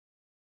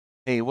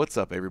Hey, what's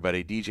up,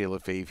 everybody? DJ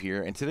LaFave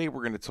here, and today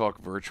we're going to talk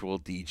virtual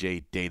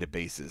DJ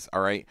databases.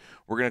 All right,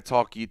 we're going to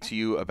talk to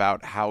you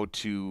about how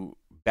to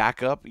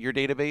back up your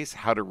database,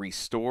 how to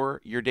restore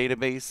your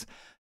database,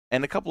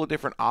 and a couple of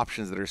different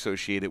options that are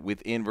associated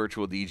within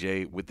Virtual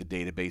DJ with the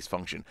database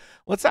function.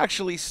 Let's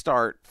actually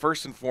start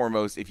first and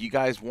foremost. If you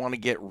guys want to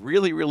get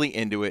really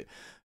into it,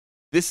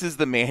 this is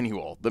the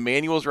manual. The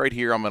manual's right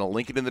here. I'm going to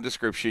link it in the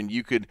description.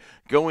 You could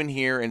go in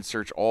here and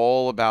search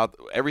all about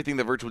everything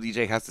the Virtual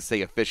DJ has to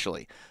say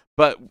officially.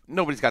 But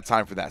nobody's got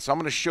time for that. So I'm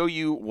going to show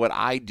you what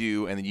I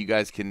do, and then you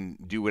guys can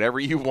do whatever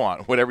you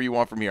want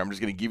from here. I'm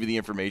just going to give you the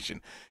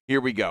information.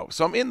 Here we go.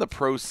 So I'm in the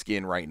Pro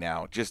skin right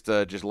now, just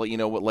let you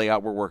know what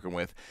layout we're working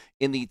with.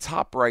 In the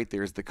top right,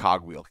 there's the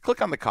cogwheel.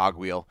 Click on the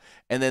cogwheel,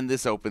 and then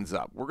this opens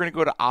up. We're going to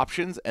go to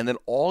Options, and then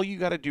all you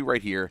got to do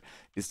right here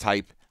is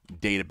type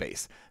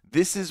Database.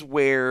 This is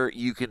where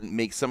you can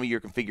make some of your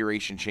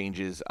configuration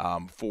changes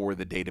for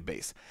the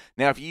database.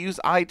 Now, if you use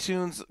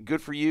iTunes, good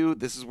for you.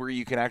 This is where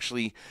you can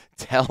actually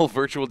tell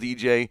Virtual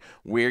DJ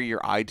where your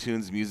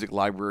iTunes music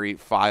library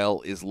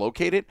file is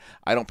located.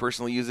 I don't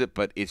personally use it,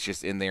 but it's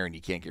just in there and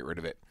you can't get rid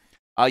of it.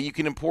 You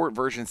can import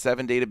version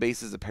 7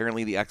 databases.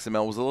 Apparently, the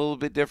XML was a little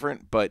bit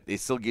different, but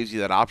it still gives you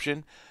that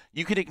option.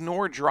 You can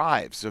ignore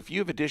drives. So if you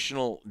have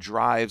additional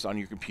drives on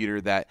your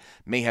computer that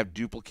may have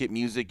duplicate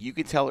music, you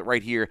can tell it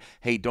right here,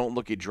 hey, don't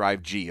look at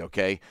drive G,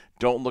 okay?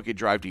 Don't look at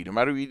drive D. No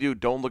matter what you do,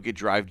 don't look at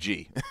drive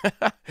G.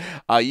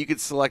 You can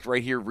select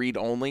right here read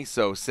only.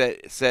 So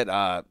set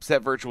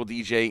Virtual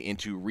DJ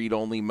into read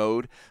only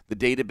mode. The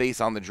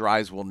database on the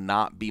drives will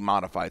not be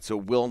modified, so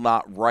will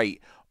not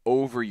write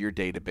over your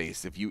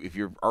database. If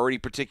you're already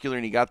particular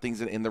and you got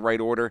things in the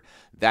right order,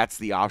 that's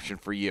the option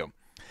for you.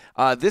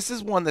 This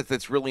is one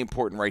that's really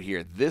important right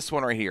here. This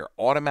one right here,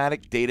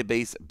 automatic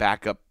database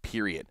backup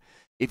period.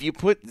 If you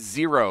put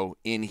 0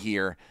 in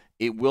here,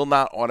 it will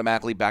not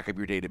automatically back up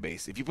your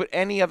database. If you put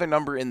any other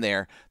number in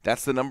there,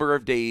 that's the number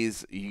of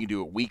days. You can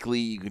do it weekly,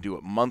 you can do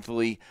it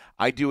monthly.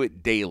 I do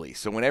it daily.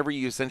 So whenever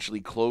you essentially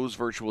close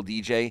Virtual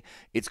DJ,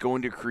 it's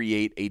going to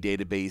create a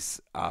database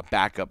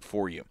backup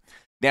for you.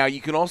 Now,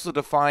 you can also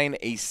define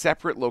a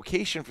separate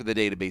location for the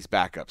database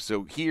backup.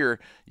 So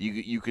here,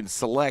 you can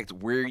select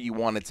where you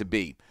want it to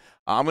be.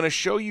 I'm going to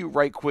show you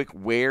right quick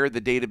where the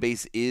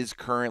database is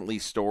currently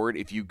stored.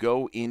 If you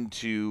go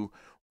into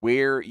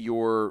where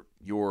your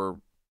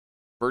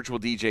Virtual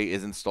DJ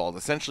is installed,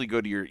 essentially go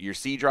to your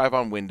C drive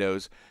on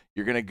Windows.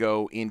 You're going to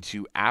go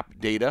into App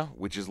Data,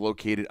 which is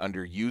located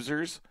under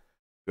Users.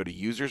 Go to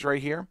Users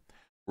right here.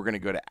 We're going to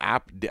go to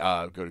App,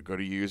 go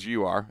to User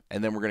UR,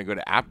 and then we're going to go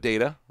to App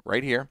Data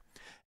right here.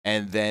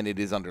 And then it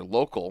is under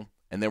Local,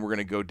 and then we're going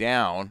to go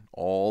down,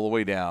 all the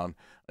way down,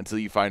 until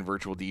you find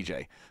Virtual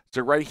DJ.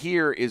 So right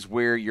here is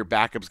where your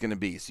backup's going to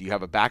be. So you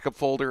have a backup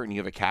folder and you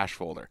have a cache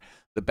folder.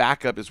 The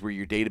backup is where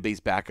your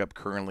database backup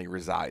currently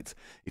resides.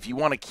 If you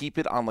want to keep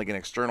it on like an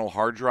external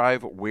hard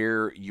drive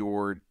where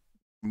your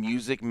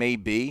music may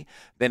be,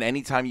 then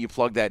anytime you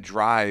plug that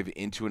drive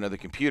into another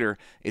computer,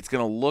 it's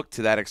going to look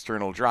to that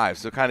external drive.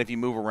 So kind of if you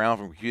move around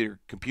from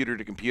computer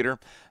to computer,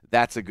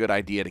 that's a good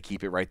idea to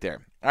keep it right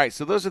there. All right,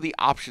 so those are the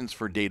options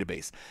for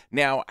database.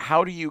 Now,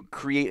 how do you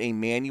create a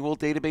manual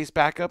database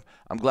backup?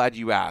 I'm glad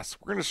you asked.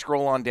 We're going to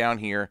scroll on down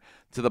here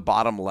to the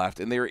bottom left,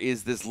 and there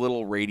is this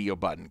little radio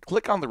button.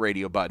 Click on the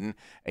radio button,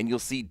 and you'll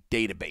see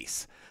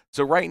database.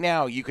 So right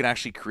now, you can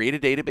actually create a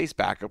database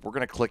backup. We're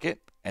going to click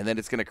it, and then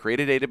it's going to create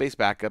a database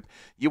backup.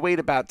 You wait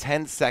about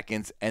 10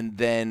 seconds, and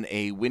then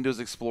a Windows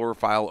Explorer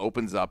file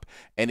opens up,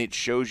 and it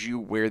shows you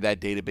where that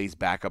database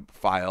backup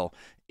file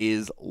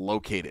is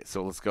located.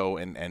 So let's go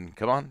and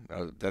come on.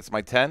 That's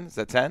my 10. Is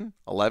that 10?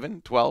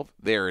 11? 12?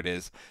 There it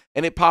is.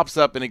 And it pops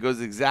up, and it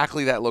goes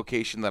exactly that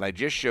location that I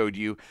just showed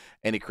you,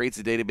 and it creates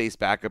a database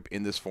backup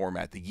in this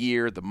format. The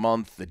year, the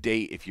month, the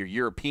date. If you're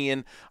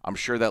European, I'm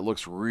sure that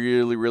looks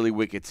really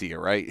wicked to you,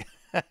 right?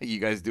 You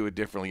guys do it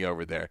differently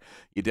over there.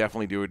 You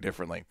definitely do it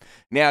differently.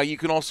 Now, you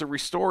can also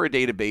restore a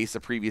database,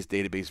 a previous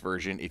database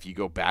version, if you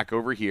go back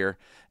over here.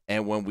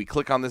 And when we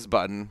click on this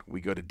button,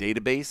 we go to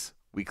Database.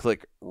 We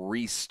click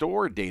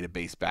Restore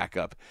Database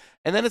Backup.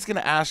 And then it's going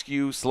to ask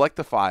you, select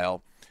the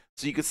file.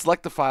 So you could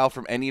select the file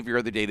from any of your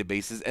other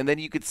databases, and then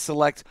you could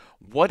select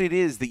what it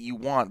is that you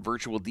want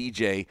Virtual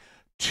DJ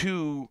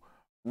to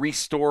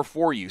restore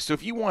for you. So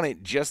if you want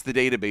it just the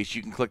database,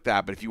 you can click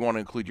that. But if you want to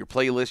include your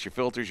playlist, your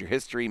filters, your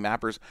history,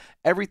 mappers,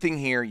 everything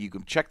here, you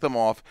can check them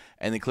off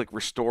and then click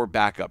Restore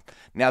Backup.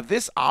 Now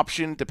this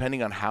option,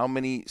 depending on how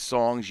many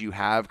songs you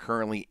have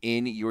currently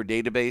in your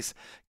database,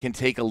 can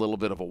take a little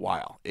bit of a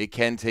while. It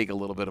can take a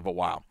little bit of a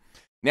while.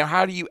 Now,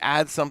 how do you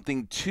add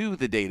something to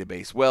the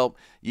database? Well,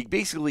 you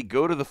basically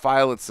go to the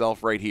file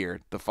itself right here,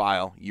 the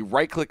file, you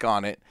right-click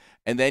on it,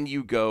 and then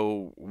you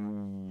go,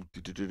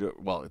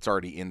 well, it's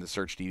already in the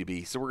Search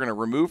DB. So we're going to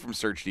remove from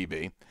Search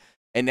DB,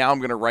 and now I'm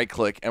going to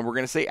right-click, and we're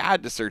going to say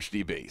Add to Search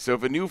DB. So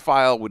if a new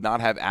file would not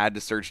have Add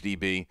to Search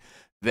DB,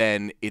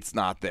 then it's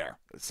not there.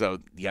 So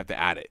you have to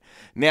add it.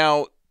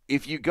 Now,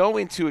 if you go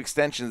into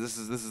extensions, this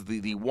is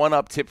the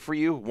one-up tip for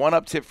you.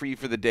 One-up tip for you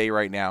for the day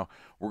right now.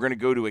 We're going to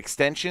go to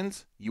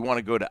extensions. You want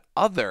to go to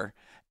other,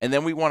 and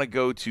then we want to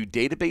go to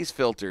database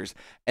filters,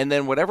 and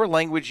then whatever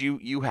language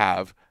you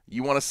have,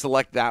 you want to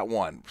select that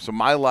one. So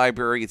my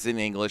library, it's in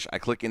English. I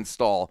click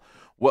install.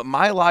 What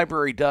my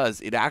library does,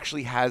 it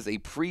actually has a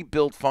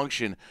pre-built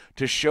function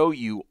to show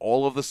you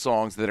all of the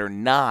songs that are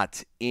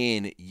not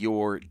in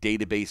your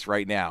database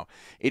right now.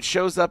 It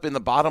shows up in the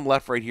bottom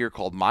left right here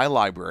called My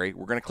Library.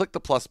 We're going to click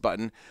the plus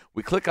button.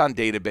 We click on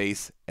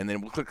database, and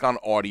then we'll click on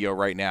audio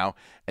right now.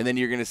 And then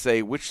you're going to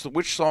say which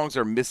songs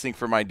are missing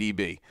from my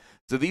DB.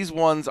 So these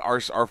ones are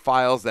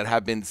files that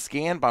have been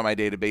scanned by my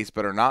database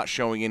but are not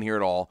showing in here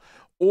at all.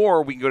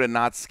 Or we can go to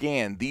not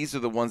scan. These are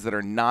the ones that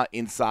are not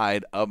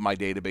inside of my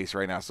database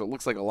right now. So it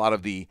looks like a lot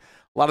of the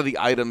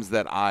items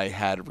that I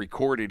had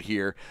recorded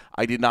here,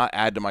 I did not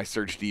add to my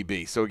search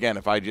DB. So again,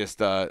 if I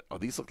just, oh,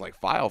 these look like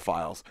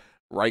files.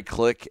 Right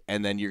click,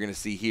 and then you're going to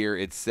see here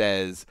it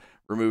says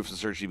remove from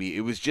search DB.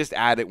 It was just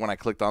added when I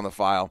clicked on the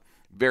file.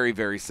 Very,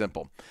 very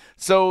simple.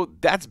 So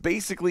that's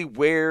basically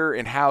where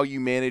and how you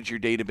manage your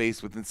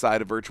database with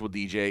inside of Virtual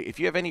DJ. If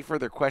you have any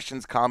further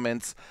questions,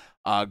 comments,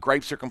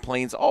 gripes or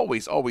complaints,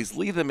 always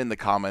leave them in the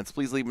comments.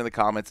 Please leave them in the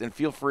comments, and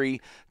feel free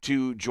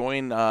to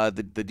join the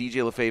DJ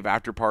LaFave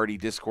After Party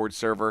Discord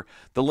server.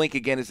 The link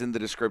again is in the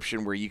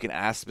description, where you can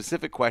ask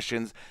specific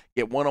questions,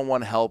 get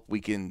one-on-one help.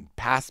 We can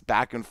pass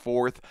back and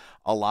forth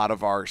a lot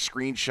of our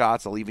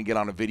screenshots. I'll even get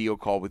on a video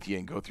call with you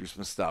and go through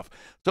some stuff.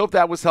 So hope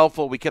that was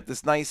helpful. We kept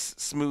this nice,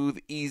 smooth,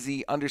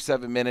 easy, under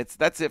 7 minutes.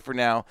 That's it for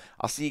now.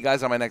 I'll see you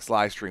guys on my next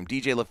live stream.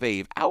 DJ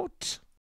LaFave out.